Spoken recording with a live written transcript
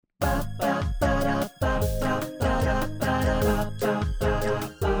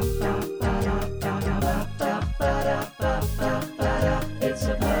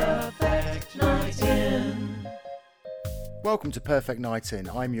Welcome to Perfect Night In.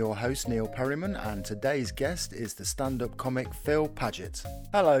 I'm your host Neil Perryman, and today's guest is the stand-up comic Phil Paget.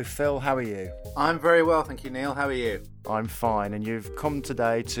 Hello Phil, how are you? I'm very well, thank you, Neil. How are you? I'm fine, and you've come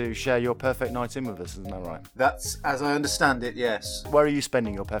today to share your perfect night in with us, isn't that right? That's as I understand it, yes. Where are you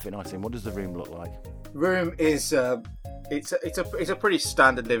spending your perfect night in? What does the room look like? Room is it's a pretty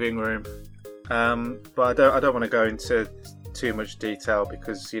standard living room, but I don't want to go into too much detail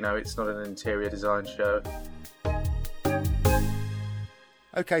because it's not an interior design show.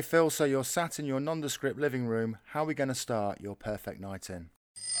 Okay, Phil, so you're sat in your nondescript living room. How are we going to start your perfect night in?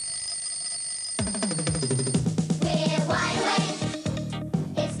 We're wide awake.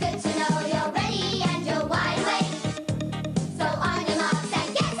 It's good to know you're ready and you're wide awake. So on your marks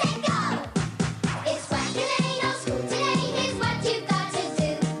and get set, go. It's Whack-A-Day, no school today. Here's what you've got to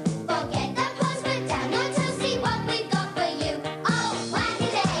do. Forget the pause, put down your tools, see what we've got for you. Oh,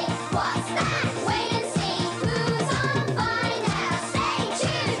 Whack-A-Day, what's that? Wait and see who's on fire now. Stay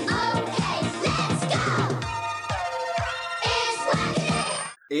tuned. Okay, let's go. It's Whack-A-Day.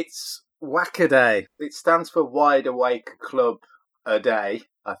 It's Whack-A-Day. It stands for Wide Awake Club a Day,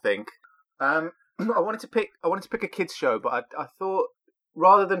 I think. I wanted to pick a kids show, but I thought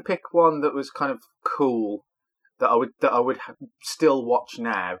rather than pick one that was kind of cool that I would still watch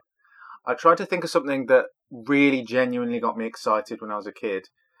now, I tried to think of something that really genuinely got me excited when I was a kid.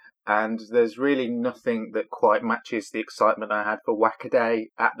 And there's really nothing that quite matches the excitement I had for Whack-A-Day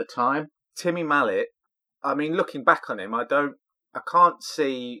at the time. Timmy Mallet, I mean, looking back on him, I can't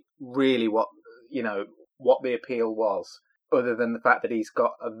see really what the appeal was, other than the fact that he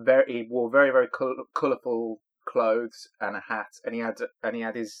wore very, very colourful clothes and a hat, and he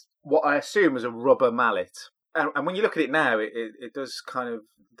had his what I assume was a rubber mallet. And when you look at it now, it does kind of,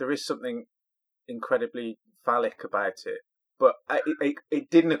 there is something incredibly phallic about it. But it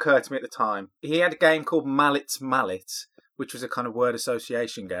didn't occur to me at the time. He had a game called Mallet's Mallet, which was a kind of word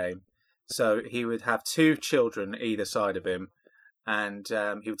association game. So he would have two children either side of him, and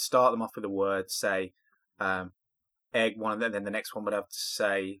he would start them off with a word, say egg, one, and then the next one would have to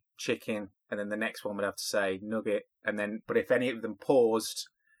say chicken, and then the next one would have to say nugget, but if any of them paused,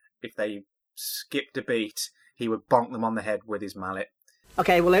 if they skipped a beat, he would bonk them on the head with his mallet.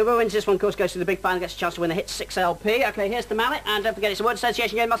 Okay, well, whoever wins this one, of course, goes to the big final and gets a chance to win the Hit 6LP. Okay, here's the mallet, and don't forget it's a word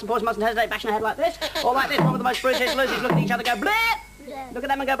association game. Mustn't pause, mustn't hesitate, bashing ahead like this. Or like this, one with the most bruises loses. Look at each other, go bleh! Look at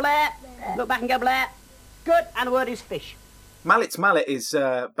them and go bleh! Look back and go bleh! Good, and the word is fish. Mallet's Mallet is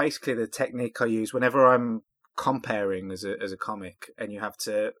basically the technique I use whenever I'm comparing as a comic, and you have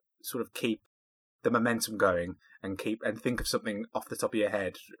to sort of keep the momentum going and think of something off the top of your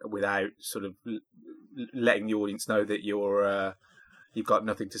head without sort of letting the audience know that you've got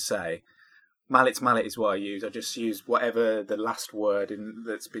nothing to say. Mallet's Mallet is what I use. I just use whatever the last word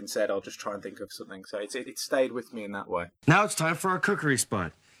that's been said. I'll just try and think of something. So it stayed with me in that way. Now it's time for our cookery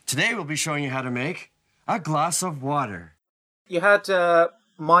spot. Today we'll be showing you how to make a glass of water. You had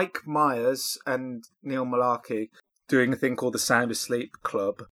Mike Myers and Neil Malarkey doing a thing called the Sound Asleep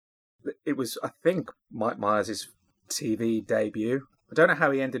Club. It was, I think, Mike Myers' TV debut. I don't know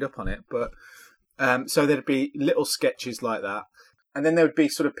how he ended up on it, but so there'd be little sketches like that. And then there would be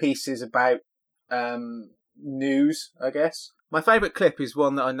sort of pieces about news, I guess. My favourite clip is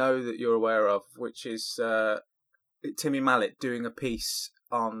one that I know that you're aware of, which is Timmy Mallet doing a piece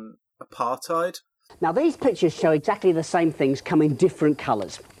on apartheid. Now, these pictures show exactly the same things come in different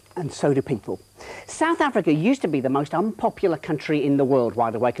colours, and so do people. South Africa used to be the most unpopular country in the world,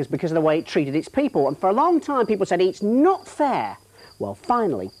 Wide Awakers, because of the way it treated its people, and for a long time people said it's not fair. Well,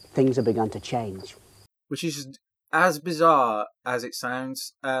 finally, things have begun to change. Which is as bizarre as it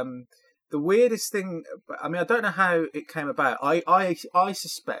sounds. The weirdest thing, I mean, I don't know how it came about. I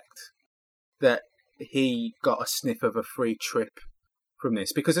suspect that he got a sniff of a free trip from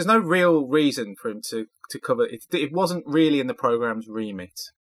this, because there's no real reason for him to cover it. It wasn't really in the programme's remit.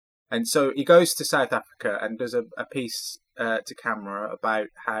 And so he goes to South Africa and does a piece to camera about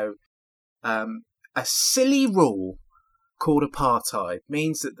how a silly rule called apartheid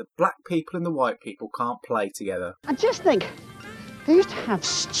means that the black people and the white people can't play together. I just think they used to have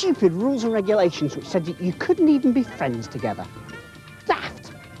stupid rules and regulations which said that you couldn't even be friends together.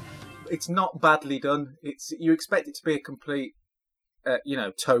 Daft. It's not badly done. You expect it to be a complete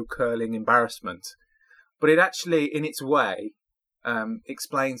toe-curling embarrassment. But it actually, in its way,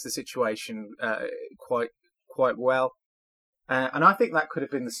 explains the situation quite well. And I think that could have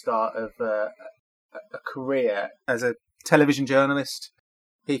been the start of a career as a television journalist.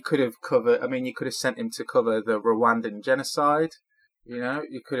 He could have you could have sent him to cover the Rwandan genocide.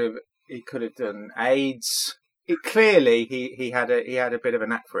 He could have done AIDS. Clearly he had a bit of a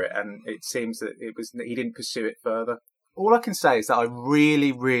knack for it, and it seems that he didn't pursue it further. all I can say is that I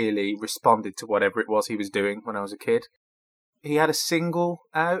really, really responded to whatever it was he was doing when I was a kid. He had a single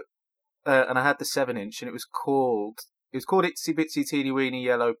out, and I had the 7-inch, and it was called Itsy Bitsy Teeny Weeny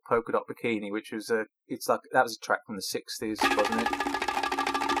Yellow Polka Dot Bikini, which was that was a track from the 60s, wasn't it?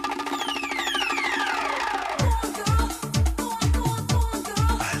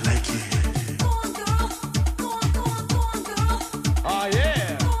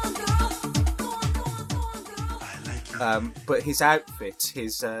 But his outfit,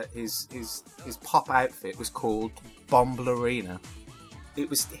 his pop outfit, was called Bomblerina. It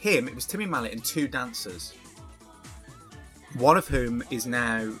was him. It was Timmy Mallett and 2 dancers. One of whom is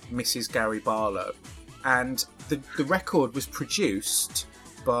now Mrs. Gary Barlow, and the record was produced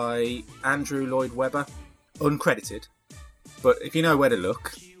by Andrew Lloyd Webber, uncredited. But if you know where to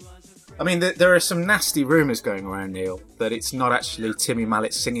look, I mean, there are some nasty rumours going around, Neil, that it's not actually Timmy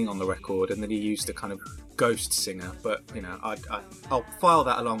Mallett singing on the record, and that he used a kind of ghost singer. But you know, I'll file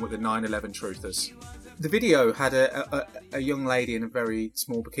that along with the 9/11 truthers. The video had a young lady in a very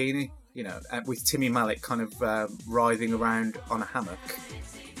small bikini, you know, with Timmy Mallett kind of writhing around on a hammock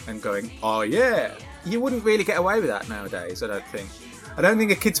and going, "Oh yeah!" You wouldn't really get away with that nowadays, I don't think. I don't think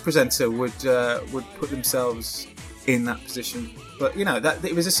a kids presenter would put themselves in that position. But you know, that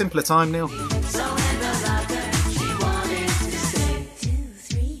it was a simpler time, Neil.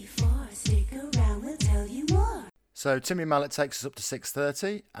 So Timmy Mallett takes us up to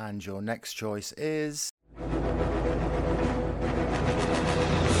 6:30, and your next choice is...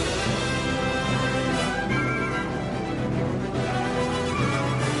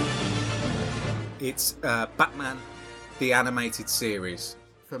 It's Batman, the animated series.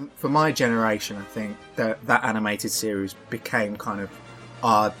 For my generation, I think that animated series became kind of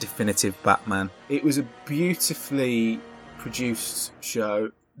our definitive Batman. It was a beautifully produced show.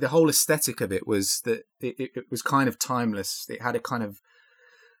 The whole aesthetic of it was that it was kind of timeless. It had a kind of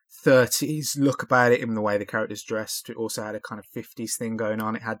 30s look about it in the way the characters dressed. It also had a kind of 50s thing going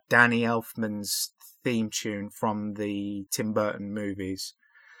on. It had Danny Elfman's theme tune from the Tim Burton movies.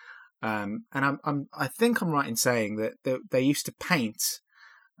 And I think I'm right in saying that they used to paint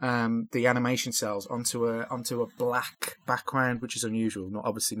the animation cells onto a black background, which is unusual. Not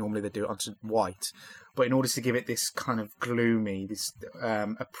obviously, normally they do it onto white, but in order to give it this kind of gloomy, this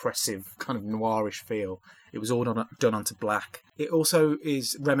oppressive kind of noirish feel, it was all done onto black. It also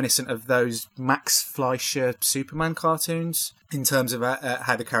is reminiscent of those Max Fleischer Superman cartoons in terms of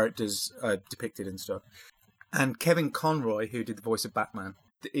how the characters are depicted and stuff. And Kevin Conroy, who did the voice of Batman,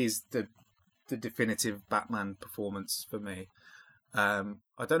 is the definitive Batman performance for me.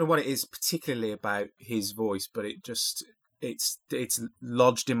 I don't know what it is particularly about his voice, but it's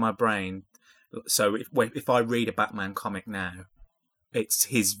lodged in my brain. So if I read a Batman comic now, it's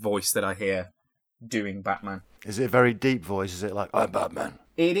his voice that I hear doing Batman. Is it a very deep voice? Is it like, "I'm Batman"?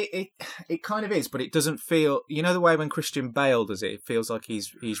 It kind of is, but it doesn't feel. You know the way when Christian Bale does it, it feels like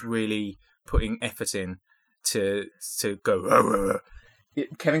he's really putting effort in to go. "Rah, rah, rah."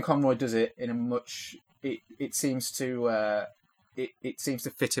 Kevin Conroy does it in a much. It seems to. It seems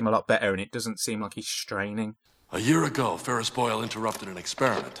to fit him a lot better, and it doesn't seem like he's straining. A year ago, Ferris Boyle interrupted an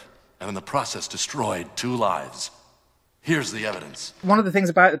experiment, and in the process destroyed 2 lives. Here's the evidence. One of the things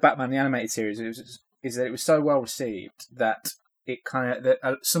about the Batman the animated series is that it was so well received that it kind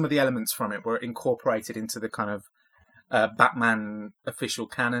of some of the elements from it were incorporated into the kind of Batman official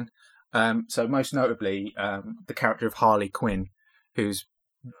canon. So most notably, the character of Harley Quinn, who's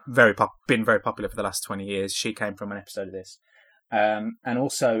been very popular for the last 20 years. She came from an episode of this. And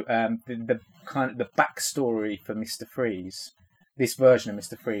also the kind of the backstory for Mr. Freeze. This version of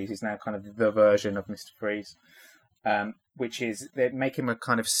Mr. Freeze is now kind of the version of Mr. Freeze, which is they make him a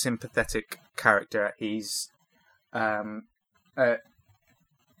kind of sympathetic character. He's a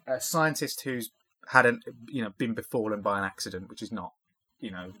scientist who's been befallen by an accident, which is not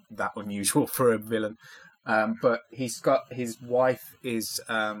that unusual for a villain. But he's got his wife is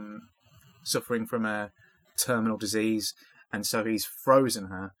suffering from a terminal disease. And so he's frozen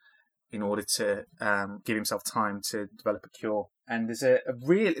her in order to give himself time to develop a cure. And there's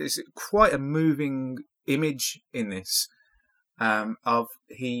it's quite a moving image in this of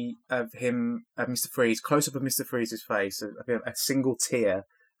Mr. Freeze, close up of Mr. Freeze's face, a single tear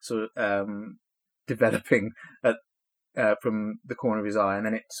sort of developing from the corner of his eye, and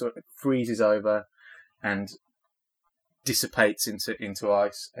then it sort of freezes over and dissipates into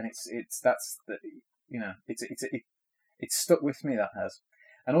ice. And it's stuck with me, that has.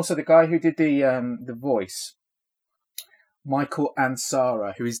 And also the guy who did the voice, Michael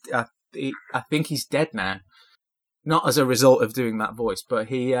Ansara, who is I think he's dead now, not as a result of doing that voice, but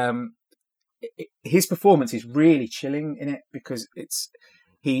he his performance is really chilling in it, because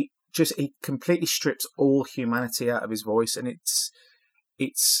he completely strips all humanity out of his voice, and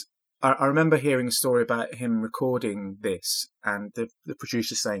I remember hearing a story about him recording this, and the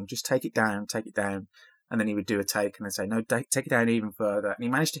producer saying, just take it down, and then he would do a take and then say, no, take it down even further, and he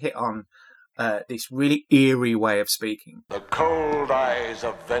managed to hit on this really eerie way of speaking. The cold eyes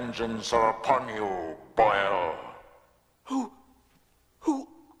of vengeance are upon you, Boyle. Who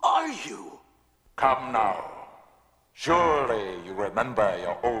are you? Come now. Surely you remember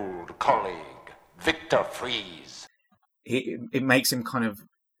your old colleague, Victor Fries. It makes him kind of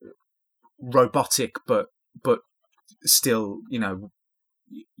robotic, but still,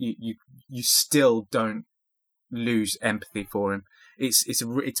 you still don't lose empathy for him. It's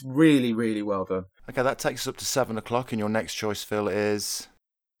really, really well done. Okay, that takes us up to 7 o'clock, and your next choice, Phil, is...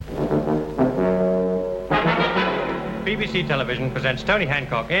 BBC Television presents Tony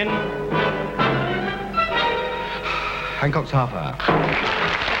Hancock in... Hancock's Half Hour.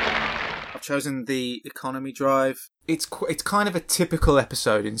 I've chosen The Economy Drive. It's kind of a typical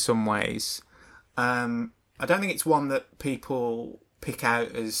episode in some ways. I don't think it's one that people pick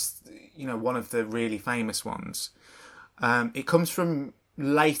out as, one of the really famous ones. It comes from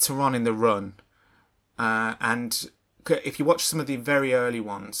later on in the run, and if you watch some of the very early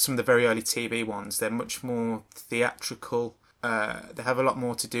ones, some of the very early TV ones, they're much more theatrical. They have a lot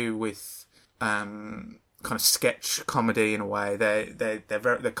more to do with kind of sketch comedy in a way. They're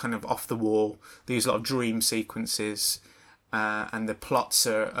kind of off the wall. They use a lot of dream sequences, and the plots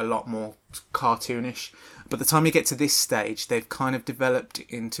are a lot more cartoonish. But the time you get to this stage, they've kind of developed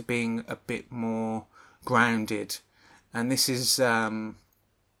into being a bit more grounded. And this is one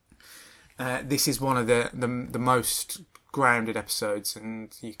of the most grounded episodes,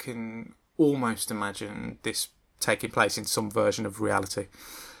 and you can almost imagine this taking place in some version of reality.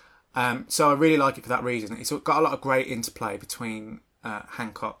 So I really like it for that reason. It's got a lot of great interplay between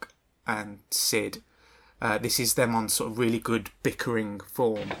Hancock and Sid. This is them on sort of really good bickering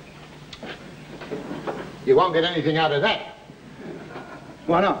form. You won't get anything out of that.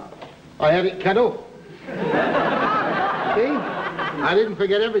 Why not? I had it cut off. See? I didn't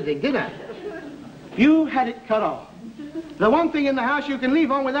forget everything, did I? You had it cut off. The one thing in the house you can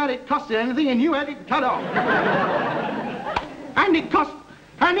leave on without it costing anything, and you had it cut off.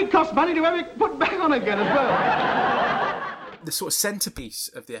 and it cost money to have it put back on again as well. The sort of centerpiece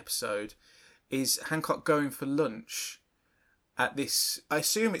of the episode is Hancock going for lunch at this, I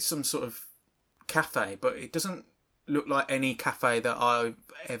assume it's some sort of cafe, but it doesn't look like any cafe that I've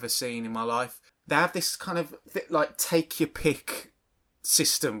ever seen in my life. They have this kind of like take your pick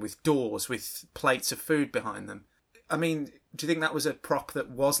system with doors with plates of food behind them. I mean, do you think that was a prop that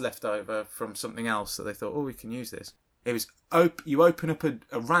was left over from something else that they thought, oh, we can use this? It was you open up a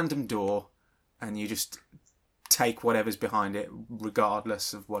random door and you just take whatever's behind it,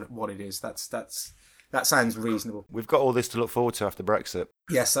 regardless of what it is. That sounds reasonable. We've got all this to look forward to after Brexit.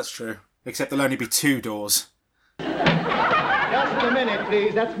 Yes, that's true. Except there'll only be 2 doors. Just a minute,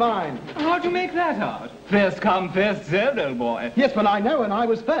 please. That's mine. How'd you make that out? First come, first served, old boy. Yes, well, I know, and I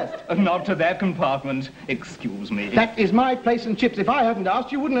was first. Not to that compartment. Excuse me. That is my place and chips. If I hadn't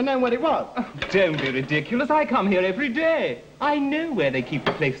asked, you wouldn't have known what it was. Don't be ridiculous. I come here every day. I know where they keep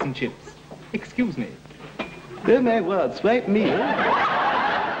the plates and chips. Excuse me. Then they were swipe me.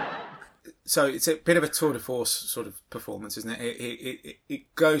 So it's a bit of a tour de force sort of performance, isn't it?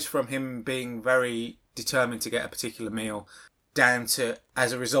 It goes from him being very determined to get a particular meal down to,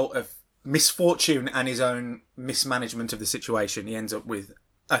 as a result of misfortune and his own mismanagement of the situation, he ends up with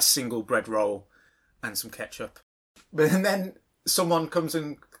a single bread roll and some ketchup. But then someone comes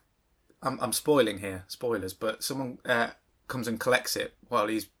and... I'm spoiling here, spoilers, but someone comes and collects it while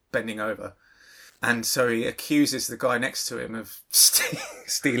he's bending over. And so he accuses the guy next to him of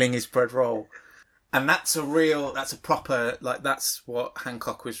stealing his bread roll. And that's a proper, like, that's what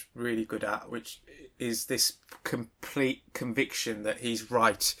Hancock was really good at, which is this complete conviction that he's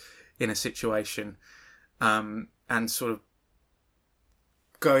right in a situation, and sort of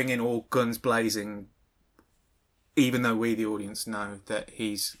going in all guns blazing, even though we, the audience, know that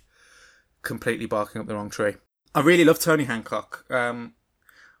he's completely barking up the wrong tree. I really love Tony Hancock.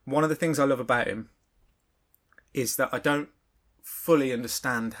 One of the things I love about him is that I don't fully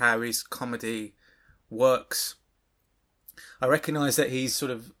understand how his comedy works. I recognise that he's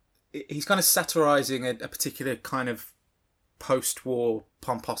kind of satirising a particular kind of post-war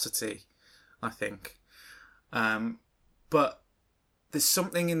pomposity, I think. But there's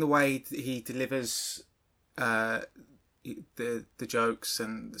something in the way that he delivers the jokes,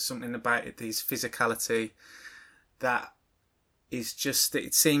 and something about his physicality that is just that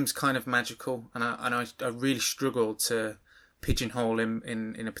it seems kind of magical, and I really struggled to pigeonhole him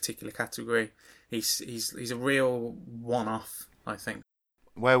in a particular category. He's a real one-off, I think.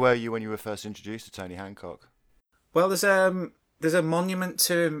 Where were you when you were first introduced to Tony Hancock? Well, there's a monument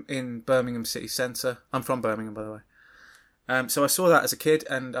to him in Birmingham City Centre. I'm from Birmingham, by the way. So I saw that as a kid,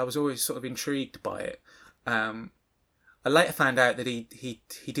 and I was always sort of intrigued by it. I later found out that he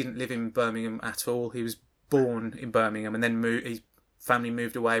didn't live in Birmingham at all. He was born in Birmingham, and then his family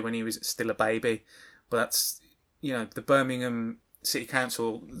moved away when he was still a baby. But that's, the Birmingham City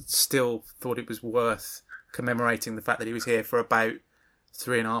Council still thought it was worth commemorating the fact that he was here for about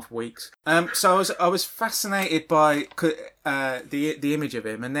 3.5 weeks. So I was fascinated by the image of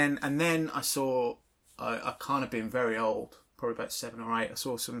him, and then I saw I kind of been very old, probably about 7 or 8. I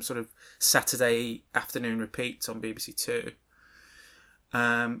saw some sort of Saturday afternoon repeats on BBC Two,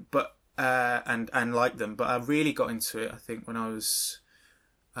 but liked them. But I really got into it, I think, when I was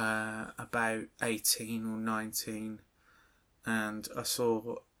about 18 or 19, and I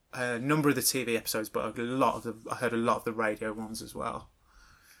saw a number of the TV episodes, but I heard a lot of the radio ones as well.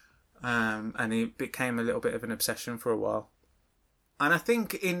 And it became a little bit of an obsession for a while. And I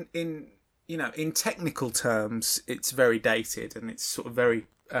think in technical terms, it's very dated, and it's sort of very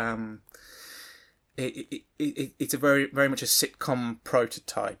it's a very, very much a sitcom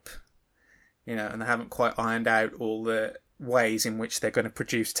prototype, and they haven't quite ironed out all the ways in which they're going to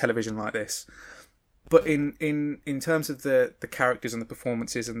produce television like this. But in terms of the characters and the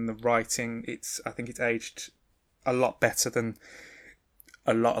performances and the writing, I think it's aged a lot better than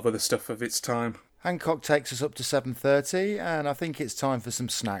a lot of other stuff of its time. Hancock takes us up to 7:30, and I think it's time for some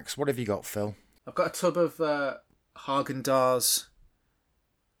snacks. What have you got, Phil? I've got a tub of Haagen-Dazs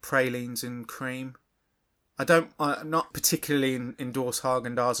pralines and cream. I not particularly endorse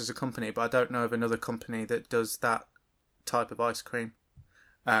Haagen-Dazs as a company, but I don't know of another company that does that type of ice cream.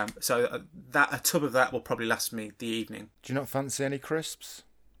 So a tub of that will probably last me the evening. Do you not fancy any crisps?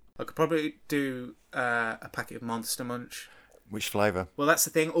 I could probably do a packet of Monster Munch. Which flavour? Well, that's the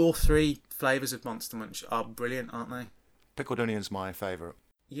thing. All 3 flavours of Monster Munch are brilliant, aren't they? Pickled onion's my favourite.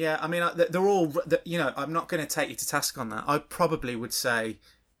 Yeah, I mean, they're all. I'm not going to take you to task on that. I probably would say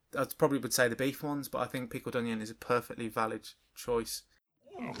the beef ones, but I think pickled onion is a perfectly valid choice.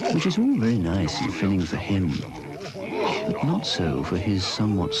 Which is all very nice and filling for him, but not so for his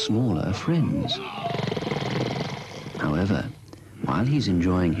somewhat smaller friends. However, while he's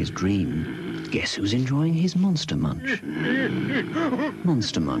enjoying his dream, guess who's enjoying his Monster Munch?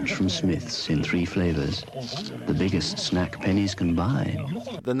 Monster Munch from Smith's in 3 flavours. The biggest snack pennies can buy.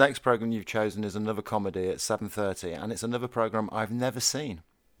 The next programme you've chosen is another comedy at 7:30, and it's another programme I've never seen.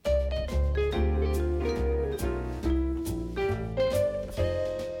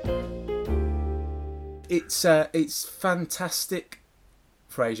 It's fantastic,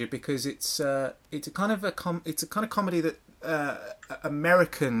 Frasier, because it's a kind of comedy that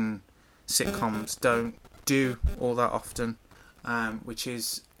American sitcoms don't do all that often, which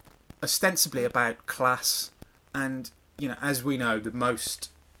is ostensibly about class. And as we know, the most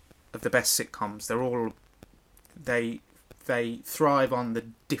of the best sitcoms, they thrive on the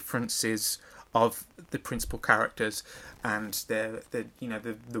differences of the principal characters and the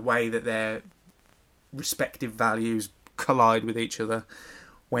way that their respective values collide with each other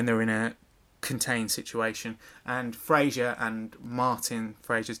when they're in a contained situation. And Frasier and Martin,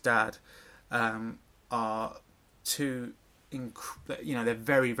 Frasier's dad, are two they're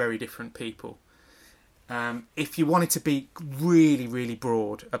very, very different people. If you wanted to be really, really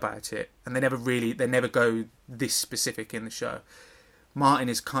broad about it, and they never go this specific in the show, Martin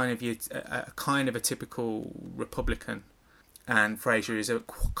is kind of a typical Republican, and Frasier is a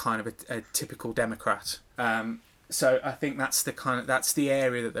kind of a typical Democrat. So I think that's the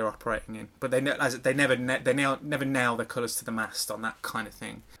area that they're operating in. But they never nail their colours to the mast on that kind of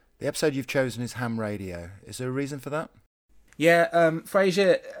thing. The episode you've chosen is Ham Radio. Is there a reason for that? Yeah,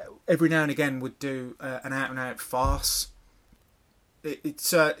 Frasier every now and again would do an out-and-out farce. I'd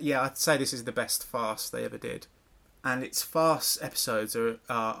say this is the best farce they ever did. And its farce episodes are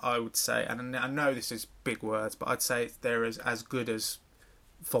I would say, and I know this is big words, but I'd say they're as good as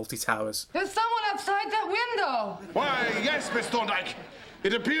Fawlty Towers. There's someone outside that window! Why, yes, Miss Thorndyke.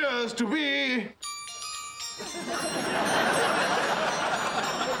 It appears to be...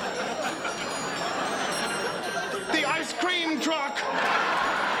 the ice cream truck!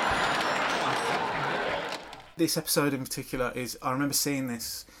 This episode in particular I remember seeing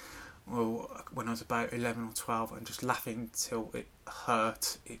this when I was about 11 or 12 and just laughing till it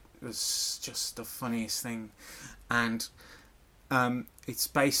hurt. It was just the funniest thing. And it's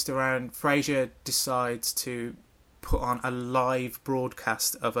based around Frasier decides to put on a live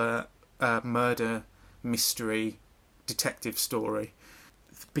broadcast of a murder mystery detective story.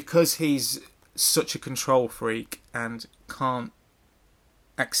 Because he's such a control freak and can't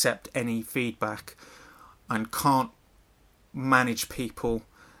accept any feedback and can't manage people,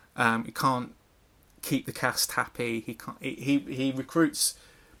 he can't keep the cast happy. He recruits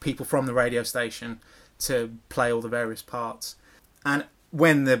people from the radio station to play all the various parts, and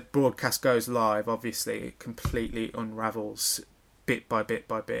when the broadcast goes live, obviously it completely unravels bit by bit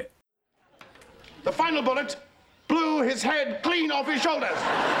by bit. The final bullet blew his head clean off his shoulders.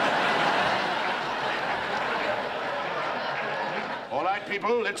 All right,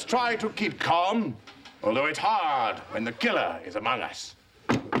 people, let's try to keep calm, although it's hard when the killer is among us.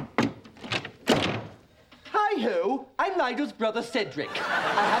 Hi-ho, I'm Nigel's brother Cedric.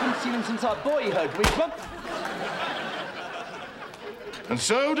 I haven't seen him since our boyhood. And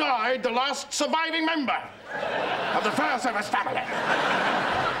so died the last surviving member of the Fire Service family.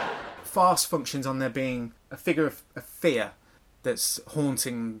 Farce functions on there being a figure of fear that's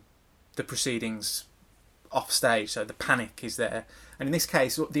haunting the proceedings off stage, so the panic is there. And in this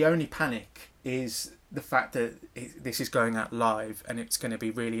case, the only panic is the fact that this is going out live and it's going to be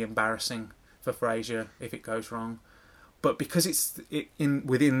really embarrassing for Frasier if it goes wrong. But because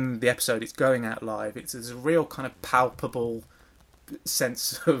within the episode it's going out live, there's a real kind of palpable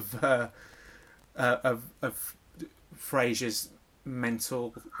sense of Frasier's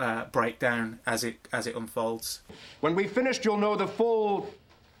mental breakdown as it unfolds. When we've finished, you'll know the full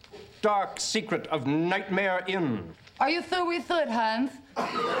dark secret of Nightmare Inn. Are you through with it, Hans?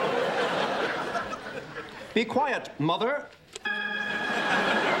 Be quiet, mother.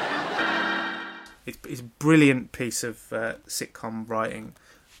 It's a brilliant piece of sitcom writing,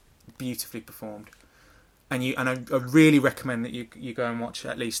 beautifully performed, and I really recommend that you go and watch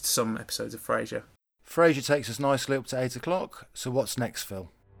at least some episodes of Frasier. Frasier takes us nicely up to 8 o'clock. So what's next, Phil?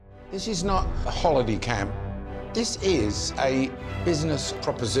 This is not a holiday camp. This is a business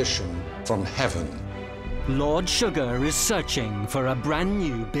proposition from heaven. Lord Sugar is searching for a brand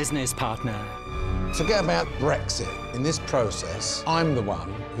new business partner. Forget about Brexit. In this process, I'm the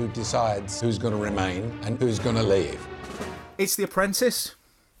one who decides who's going to remain and who's going to leave. It's The Apprentice.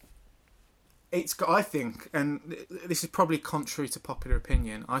 It's got, I think, and this is probably contrary to popular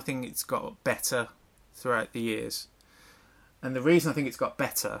opinion, I think it's got better throughout the years. And the reason I think it's got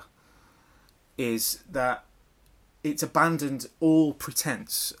better is that it's abandoned all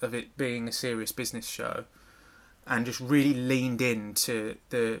pretense of it being a serious business show and just really leaned into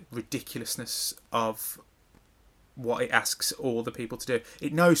the ridiculousness of what it asks all the people to do.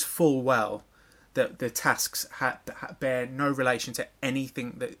 It knows full well that the tasks bear no relation to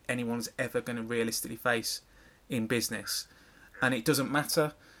anything that anyone's ever going to realistically face in business. And it doesn't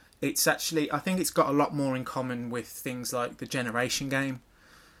matter. It's actually, I think it's got a lot more in common with things like The Generation Game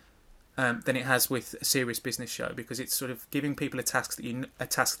than it has with a serious business show, because it's sort of giving people a task that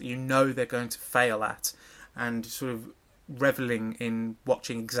you know they're going to fail at, and sort of reveling in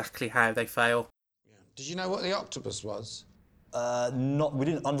watching exactly how they fail. Did you know what the octopus was? We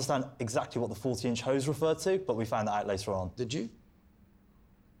didn't understand exactly what the 40-inch hose referred to, but we found that out later on. Did you?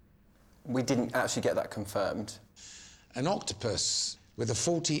 We didn't actually get that confirmed. An octopus with a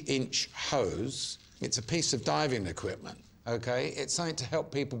 40-inch hose, it's a piece of diving equipment, OK? It's something to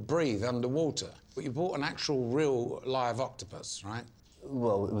help people breathe underwater. But you bought an actual, real, live octopus, right?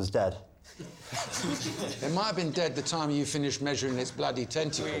 Well, it was dead. It might have been dead the time you finished measuring its bloody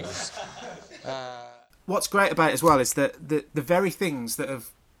tentacles. What's great about it as well is that the very things that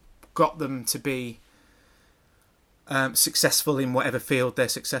have got them to be successful in whatever field they're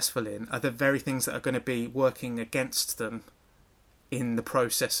successful in are the very things that are going to be working against them in the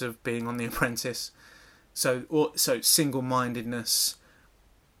process of being on The Apprentice. So single-mindedness,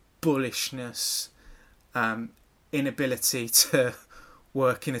 bullishness, inability to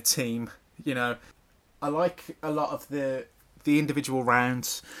work in a team. You know, I like a lot of the individual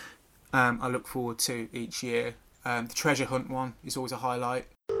rounds. I look forward to each year. The treasure hunt one is always a highlight.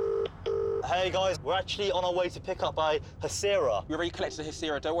 Hey guys, we're actually on our way to pick up a Hasira. We already collected the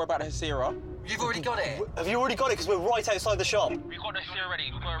Hasira, don't worry about the Hasira. You've already got it? Have you already got it? Because we're right outside the shop. We've got the Hasira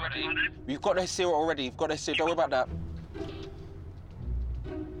ready, We've got the Hasira already, we've got the Hasira, don't worry about that.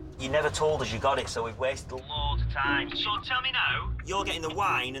 You never told us you got it, so we've wasted loads of time. So tell me now, you're getting the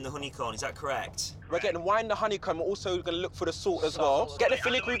wine and the honeycomb, is that correct? We're getting the wine, the honeycomb, we're also going to look for the salt as well. Get the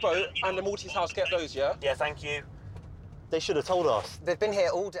filigree boat and the Maltese house, get those, yeah? Yeah, thank you. They should have told us. They've been here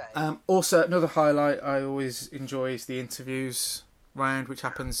all day. Also, another highlight I always enjoy is the interviews round, which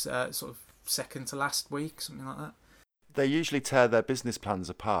happens sort of second to last week, something like that. They usually tear their business plans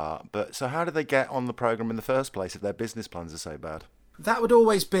apart, but so how do they get on the programme in the first place if their business plans are so bad? That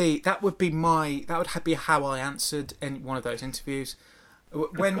would be how I answered in one of those interviews.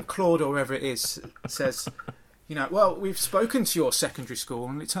 When Claude, or whoever it is, says, you know, well, we've spoken to your secondary school,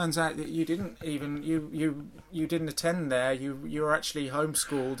 and it turns out that you didn't even you didn't attend there. You were actually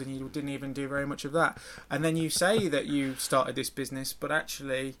homeschooled, and you didn't even do very much of that. And then you say that you started this business, but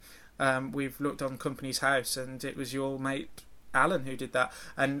actually, we've looked on Company's House, and it was your mate Alan who did that.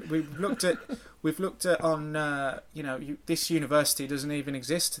 And we've looked at on this university doesn't even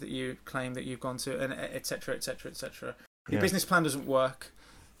exist that you claim that you've gone to, and etc. etc. etc. Your business plan doesn't work.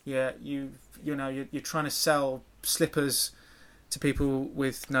 Yeah, you're trying to sell slippers to people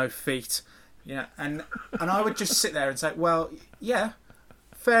with no feet. Yeah, and I would just sit there and say, well, yeah,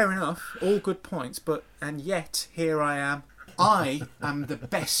 fair enough, all good points, and yet here I am. I am the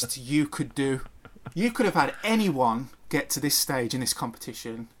best you could do. You could have had anyone get to this stage in this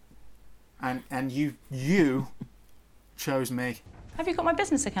competition, and you chose me. Have you got my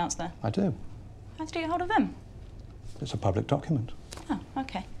business accounts there? I do. How did you get hold of them? It's a public document. Oh,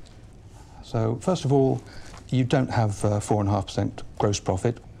 okay. So, first of all, you don't have 4.5% gross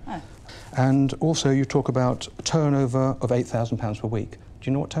profit. Oh. And also you talk about a turnover of £8,000 per week. Do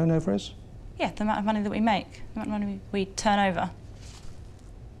you know what turnover is? Yeah, the amount of money that we make, the amount of money we turn over.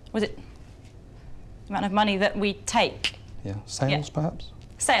 Was it the amount of money that we take? Yeah. Sales, perhaps?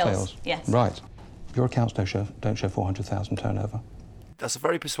 Sales, yes. Right. Your accounts don't show 400,000 turnover. That's a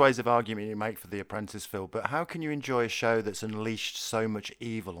very persuasive argument you make for The Apprentice, Phil, but how can you enjoy a show that's unleashed so much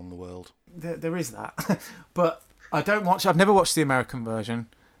evil on the world? There is that. But I've never watched the American version,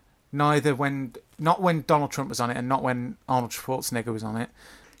 not when Donald Trump was on it and not when Arnold Schwarzenegger was on it.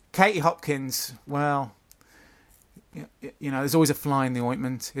 Katie Hopkins, well, there's always a fly in the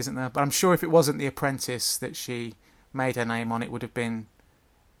ointment, isn't there? But I'm sure if it wasn't The Apprentice that she made her name on, it would have been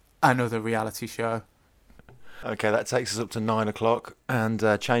another reality show. Okay, that takes us up to 9 o'clock and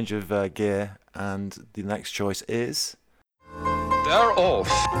change of gear, and the next choice is... They're off.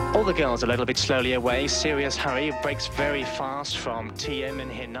 All the girls a little bit slowly away. Serious hurry. Breaks very fast from TM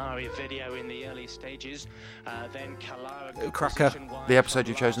and Hinari video in the early stages. Then Kalara... Cracker. The episode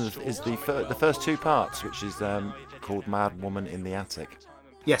you've chosen is the first two parts, which is called Mad Woman in the Attic.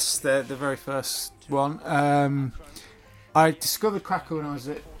 Yes, the very first one. I discovered Cracker when I was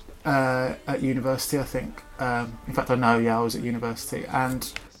at university, I think. In fact, I was at university,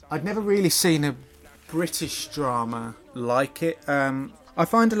 and I'd never really seen a British drama like it. I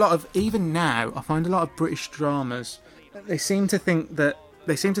find a lot of British dramas, they seem to think that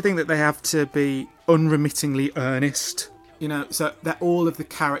they have to be unremittingly earnest, so that all of the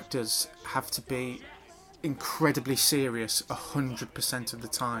characters have to be incredibly serious 100% of the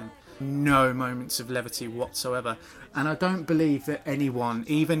time. No moments of levity whatsoever. And I don't believe that anyone,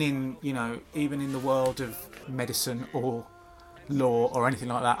 even in the world of medicine or law or anything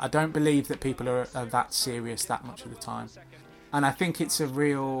like that, I don't believe that people are that serious that much of the time. And I think it's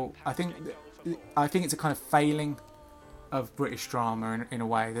I think it's a kind of failing of British drama in a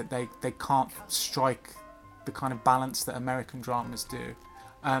way, that they can't strike the kind of balance that American dramas do.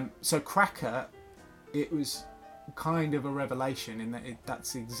 So Cracker, it was kind of a revelation in that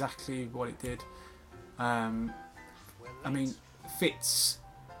that's exactly what it did. Fitz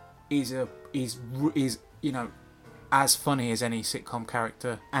is as funny as any sitcom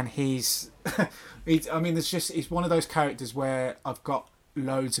character, and he's one of those characters where I've got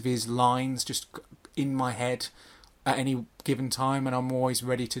loads of his lines just in my head at any given time, and I'm always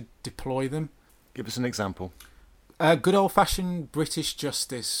ready to deploy them. Give us an example. Good old-fashioned British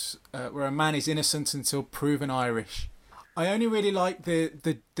justice, where a man is innocent until proven Irish. I only really like the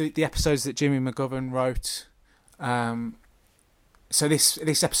episodes that Jimmy McGovern wrote. So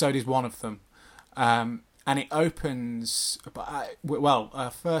this episode is one of them, and it opens.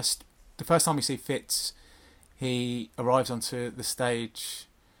 The first time we see Fitz, he arrives onto the stage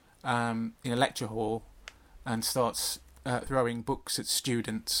in a lecture hall and starts throwing books at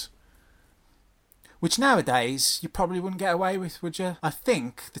students. Which nowadays you probably wouldn't get away with, would you? I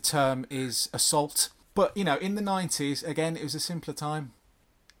think the term is assault. But, in the 90s, again, it was a simpler time.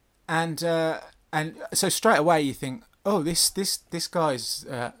 And so straight away you think, oh, this guy's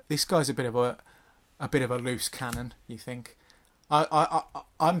a bit of a loose cannon, you think.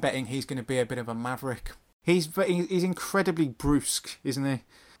 I'm betting he's going to be a bit of a maverick. He's incredibly brusque, isn't he?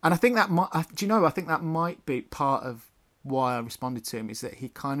 And I think that might be part of why I responded to him, is that he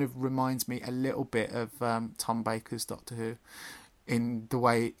kind of reminds me a little bit of Tom Baker's Doctor Who in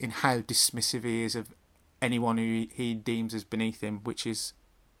how dismissive he is of anyone who he deems as beneath him, which is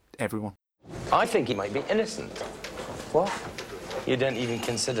everyone. I think he might be innocent. What? You didn't even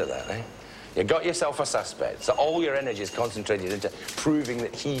consider that, eh? You got yourself a suspect, so all your energy is concentrated into proving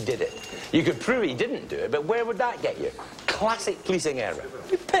that he did it. You could prove he didn't do it, but where would that get you? Classic policing error.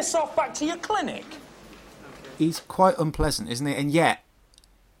 You piss off back to your clinic. He's quite unpleasant, isn't he? And yet,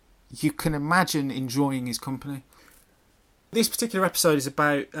 you can imagine enjoying his company. This particular episode is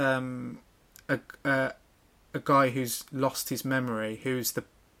about a guy who's lost his memory, who's the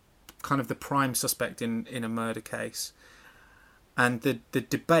kind of the prime suspect in a murder case. And the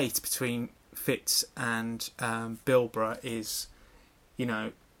debate between Fitz and Bilborough is, you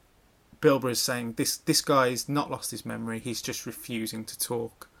know, Bilborough is saying this guy's not lost his memory, he's just refusing to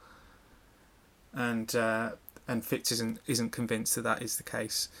talk. And Fitz isn't convinced that is the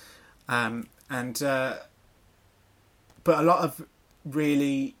case. But a lot of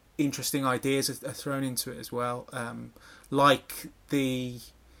really interesting ideas are thrown into it as well. Like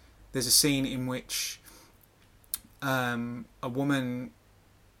there's a scene in which a woman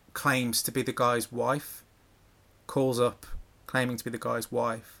claims to be the guy's wife, calls up claiming to be the guy's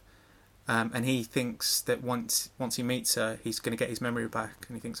wife, and he thinks that once he meets her, he's going to get his memory back,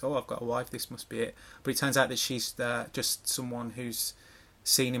 and he thinks, oh, I've got a wife, this must be it. But it turns out that she's just someone who's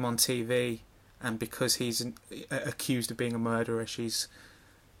seen him on TV, and because he's accused of being a murderer, she's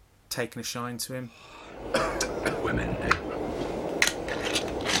taken a shine to him. Women, eh?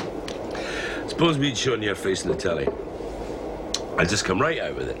 Suppose me'd shown your face in the telly. I'd just come right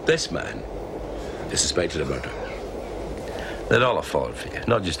out with it. This man is suspected of murder. They'd all have fallen for you,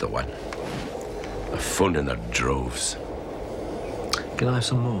 not just the one. They're phoned in their droves. Can I have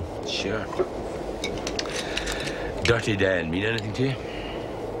some more? Sure. Dirty Dan mean anything to you?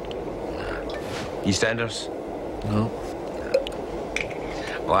 EastEnders? No.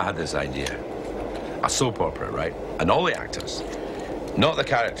 Well, I had this idea. A soap opera, right? And all the actors, not the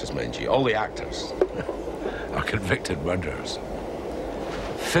characters, mind you, all the actors are convicted murderers.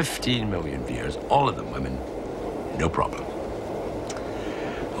 15 million viewers, all of them women, no problem.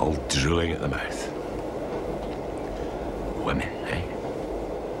 All drooling at the mouth. Women, eh?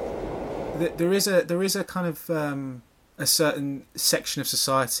 There is a kind of a certain section of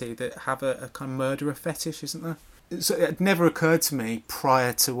society that have a kind of murderer fetish, isn't there? So it never occurred to me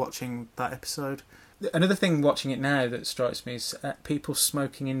prior to watching that episode. Another thing watching it now that strikes me is people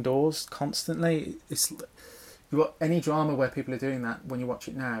smoking indoors constantly. It's any drama where people are doing that when you watch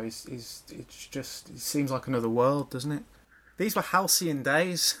it now it seems like another world, doesn't it? These were halcyon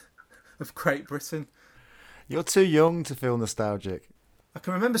days of Great Britain. You're too young to feel nostalgic. I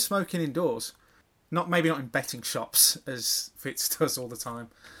can remember smoking indoors. Maybe not in betting shops, as Fitz does all the time.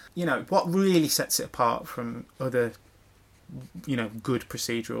 You know, what really sets it apart from other, you know, good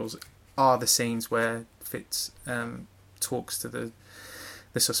procedurals are the scenes where Fitz talks to the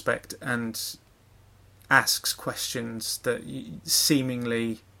suspect and asks questions that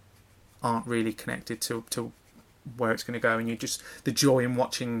seemingly aren't really connected to where it's going to go, and the joy in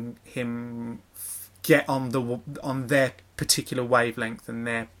watching him get on their particular wavelength and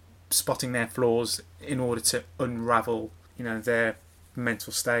their spotting their flaws in order to unravel, you know, their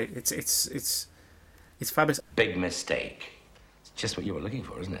mental state. It's fabulous. Big mistake. It's just what you were looking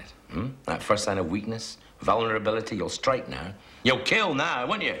for, isn't it? That first sign of weakness, vulnerability. You'll strike now. You'll kill now,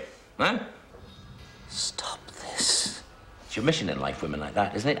 won't you? Huh? Stop this. It's your mission in life, women like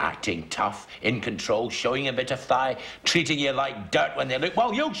that, isn't it? Acting tough, in control, showing a bit of thigh, treating you like dirt when they look.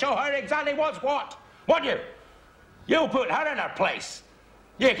 Well, you show her exactly what's what, won't you? You'll put her in her place.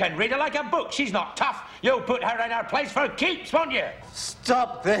 You can read her like a book. She's not tough. You'll put her in her place for keeps, won't you?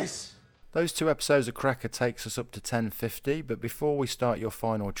 Stop this. Those two episodes of Cracker takes us up to 10:50, but before we start your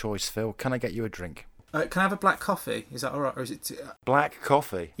final choice, Phil, can I get you a drink? Can I have a black coffee? Is that all right? Or is it... Black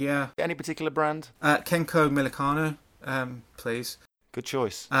coffee? Yeah. Any particular brand? Kenko Millicano, please. Good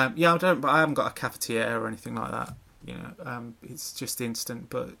choice. Yeah, but I haven't got a cafetiere or anything like that. You know, it's just instant,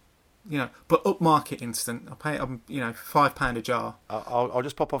 but upmarket instant. I'll pay, £5 a jar. I'll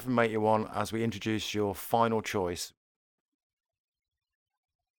just pop off and make you one as we introduce your final choice.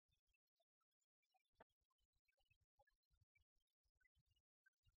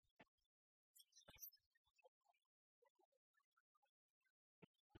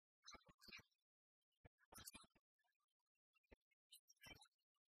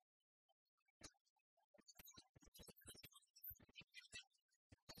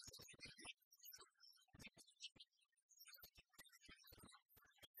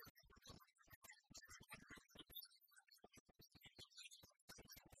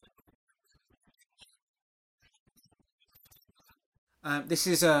 This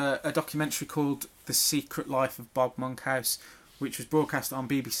is a documentary called The Secret Life of Bob Monkhouse, which was broadcast on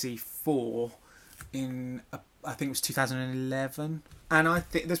BBC 4 in I think it was 2011. And I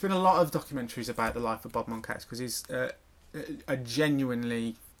think there's been a lot of documentaries about the life of Bob Monkhouse because he's a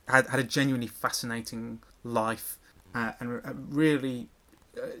genuinely had a genuinely fascinating life and really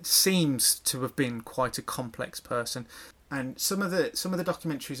seems to have been quite a complex person. And some of the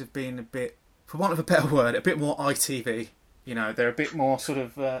documentaries have been a bit, for want of a better word, a bit more ITV. You know, they're a bit more sort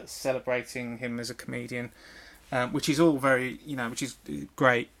of celebrating him as a comedian, which is all very, which is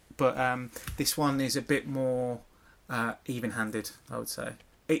great. But this one is a bit more even-handed, I would say.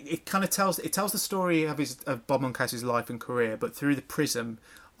 It kind of tells the story of Bob Monkhouse's life and career, but through the prism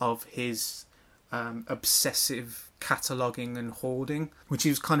of his obsessive cataloguing and hoarding, which he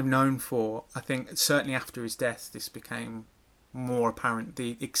was kind of known for. I think certainly after his death, this became more apparent,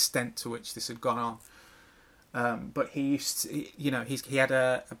 the extent to which this had gone on. But he used to, he had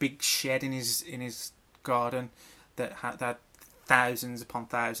a big shed in his garden that had thousands upon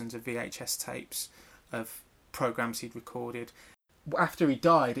thousands of VHS tapes of programs he'd recorded. After he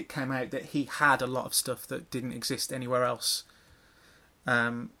died, it came out that he had a lot of stuff that didn't exist anywhere else.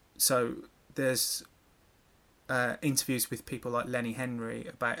 So there's interviews with people like Lenny Henry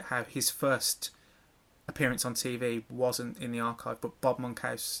about how his first appearance on TV wasn't in the archive, but Bob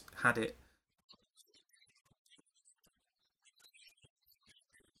Monkhouse had it.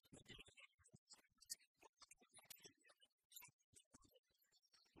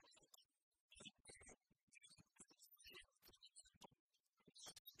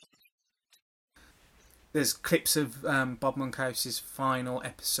 There's clips of Bob Monkhouse's final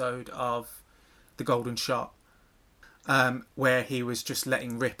episode of The Golden Shot, where he was just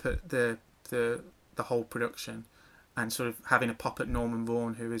letting rip at the whole production and sort of having a pop at Norman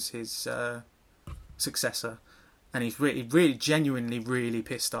Vaughan, who was his successor, and he's really genuinely really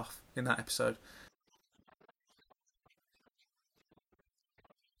pissed off in that episode.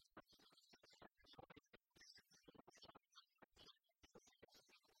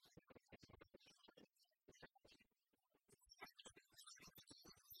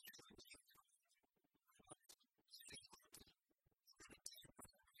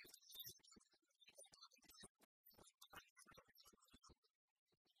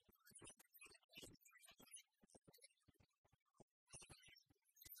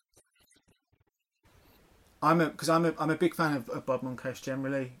 I'm a big fan of Bob Monkhouse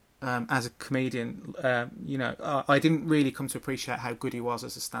generally as a comedian. I didn't really come to appreciate how good he was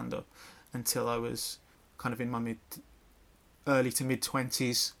as a stand-up until I was kind of in my early to mid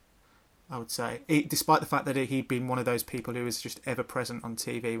 20s, I would say. Despite the fact that he'd been one of those people who was just ever present on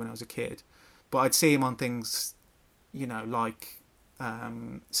TV when I was a kid, but I'd see him on things, like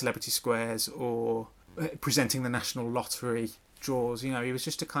Celebrity Squares or presenting the National Lottery draws. He was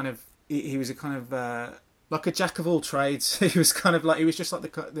just he was a kind of like a jack of all trades. He was just like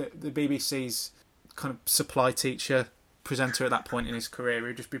the BBC's kind of supply teacher presenter at that point in his career.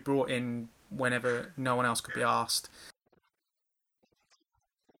 He'd just be brought in whenever no one else could be asked.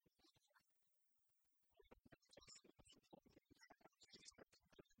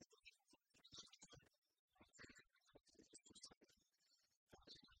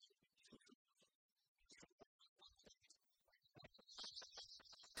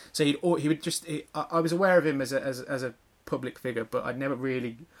 So he would just. I was aware of him as a public figure, but I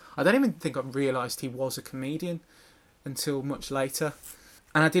don't even think I realised he was a comedian until much later,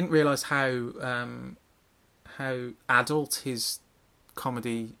 and I didn't realise how adult his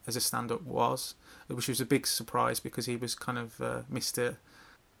comedy as a stand-up was, which was a big surprise because he was kind of Mr.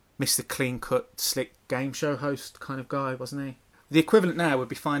 Clean-cut, slick game show host kind of guy, wasn't he? The equivalent now would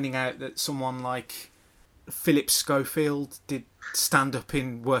be finding out that someone like Philip Schofield did stand-up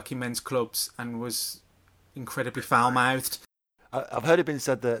in working men's clubs and was incredibly foul-mouthed. I've heard it been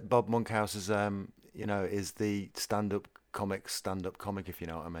said that Bob Monkhouse is, is the stand-up comic, if you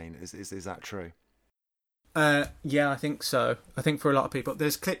know what I mean. Is that true? Yeah, I think so. I think for a lot of people.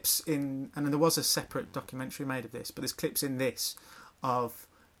 There's clips and there was a separate documentary made of this, but there's clips in this of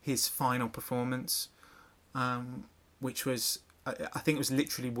his final performance, which was, I think it was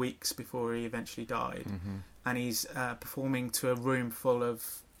literally weeks before he eventually died. Mm-hmm. And he's performing to a room full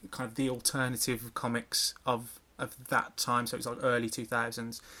of kind of the alternative comics of that time. So it was like early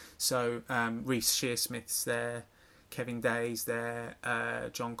 2000s. So Reece Shearsmith's there, Kevin Day's there,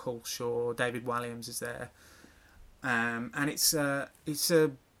 John Culshaw, David Walliams is there. And it's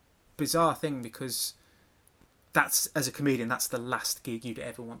a bizarre thing because that's, as a comedian, that's the last gig you'd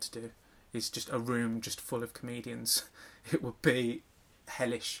ever want to do. Is just a room just full of comedians. It would be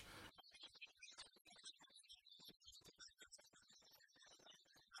hellish.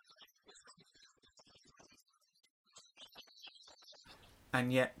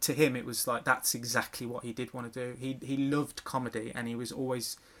 and yet to him it was like that's exactly what he did want to do. He loved comedy, and he was one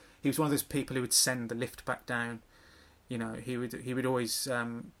of those people who would send the lift back down. You know, he would always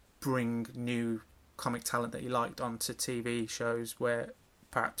bring new comic talent that he liked onto TV shows where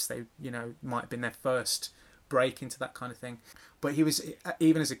perhaps they, you know, might have been their first break into that kind of thing. But he was,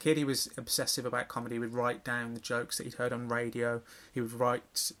 even as a kid, he was obsessive about comedy. He would write down the jokes that he'd heard on radio. He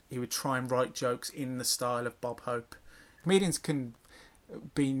would try and write jokes in the style of Bob Hope. Comedians can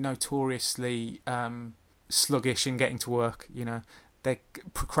be notoriously sluggish in getting to work. You know, their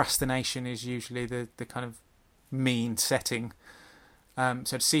procrastination is usually the kind of mean setting. So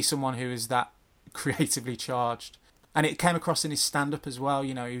to see someone who is that creatively charged, and it came across in his stand-up as well.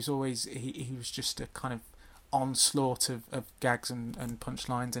 You know, he was always he was just a kind of onslaught of gags and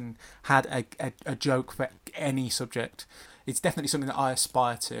punchlines, and had a joke for any subject. It's definitely something that I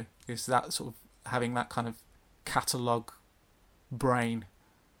aspire to, is that sort of having that kind of catalogue brain.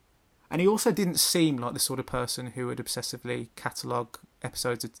 And he also didn't seem like the sort of person who would obsessively catalogue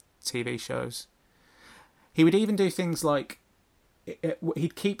episodes of TV shows. He would even do things like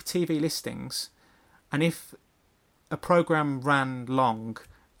he'd keep TV listings, and if a programme ran long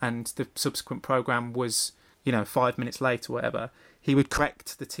and the subsequent programme was, you know, 5 minutes late or whatever, he would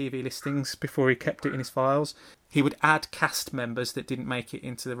correct the TV listings before he kept it in his files. He would add cast members that didn't make it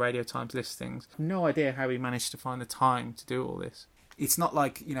into the Radio Times listings. No idea how he managed to find the time to do all this. It's not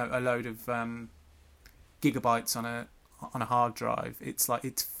like, you know, a load of gigabytes on a hard drive. It's like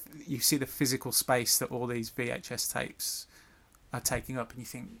you see the physical space that all these VHS tapes are taking up, and you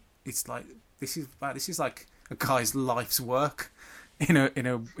think it's like this is like a guy's life's work in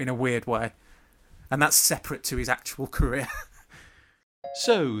a weird way. And that's separate to his actual career.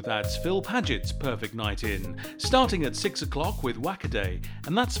 So that's Phil Padgett's Perfect Night In, starting at 6 o'clock with Whack-A-Day,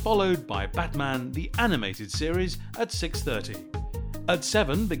 and that's followed by Batman the Animated Series at 6:30. At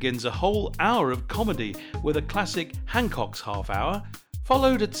 7 begins a whole hour of comedy with a classic Hancock's Half Hour,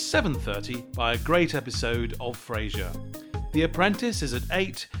 followed at 7:30 by a great episode of Frasier. The Apprentice is at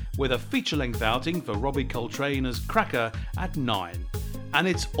 8, with a feature-length outing for Robbie Coltrane as Cracker at 9. And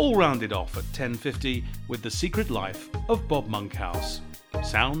it's all rounded off at 10:50 with The Secret Life of Bob Monkhouse.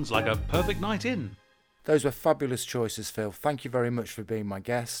 Sounds like a perfect night in. Those were fabulous choices, Phil. Thank you very much for being my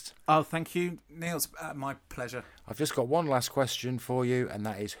guest. Oh, thank you, Neil. It's my pleasure. I've just got one last question for you, and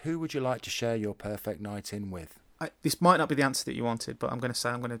that is, who would you like to share your perfect night in with? This might not be the answer that you wanted, but I'm going to say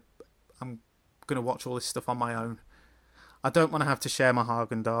I'm going to watch all this stuff on my own. I don't want to have to share my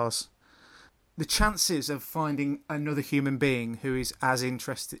Haagen-Dazs. The chances of finding another human being who is as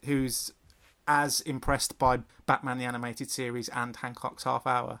interested, who's as impressed by Batman the Animated Series and Hancock's Half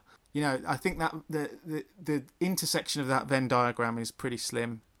Hour, you know, I think that the intersection of that Venn diagram is pretty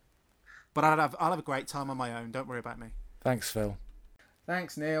slim. But I'll have a great time on my own. Don't worry about me. Thanks, Phil.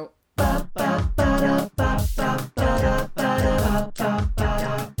 Thanks, Neil.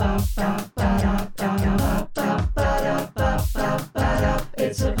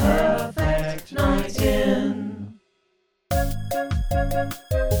 It's a perfect night in.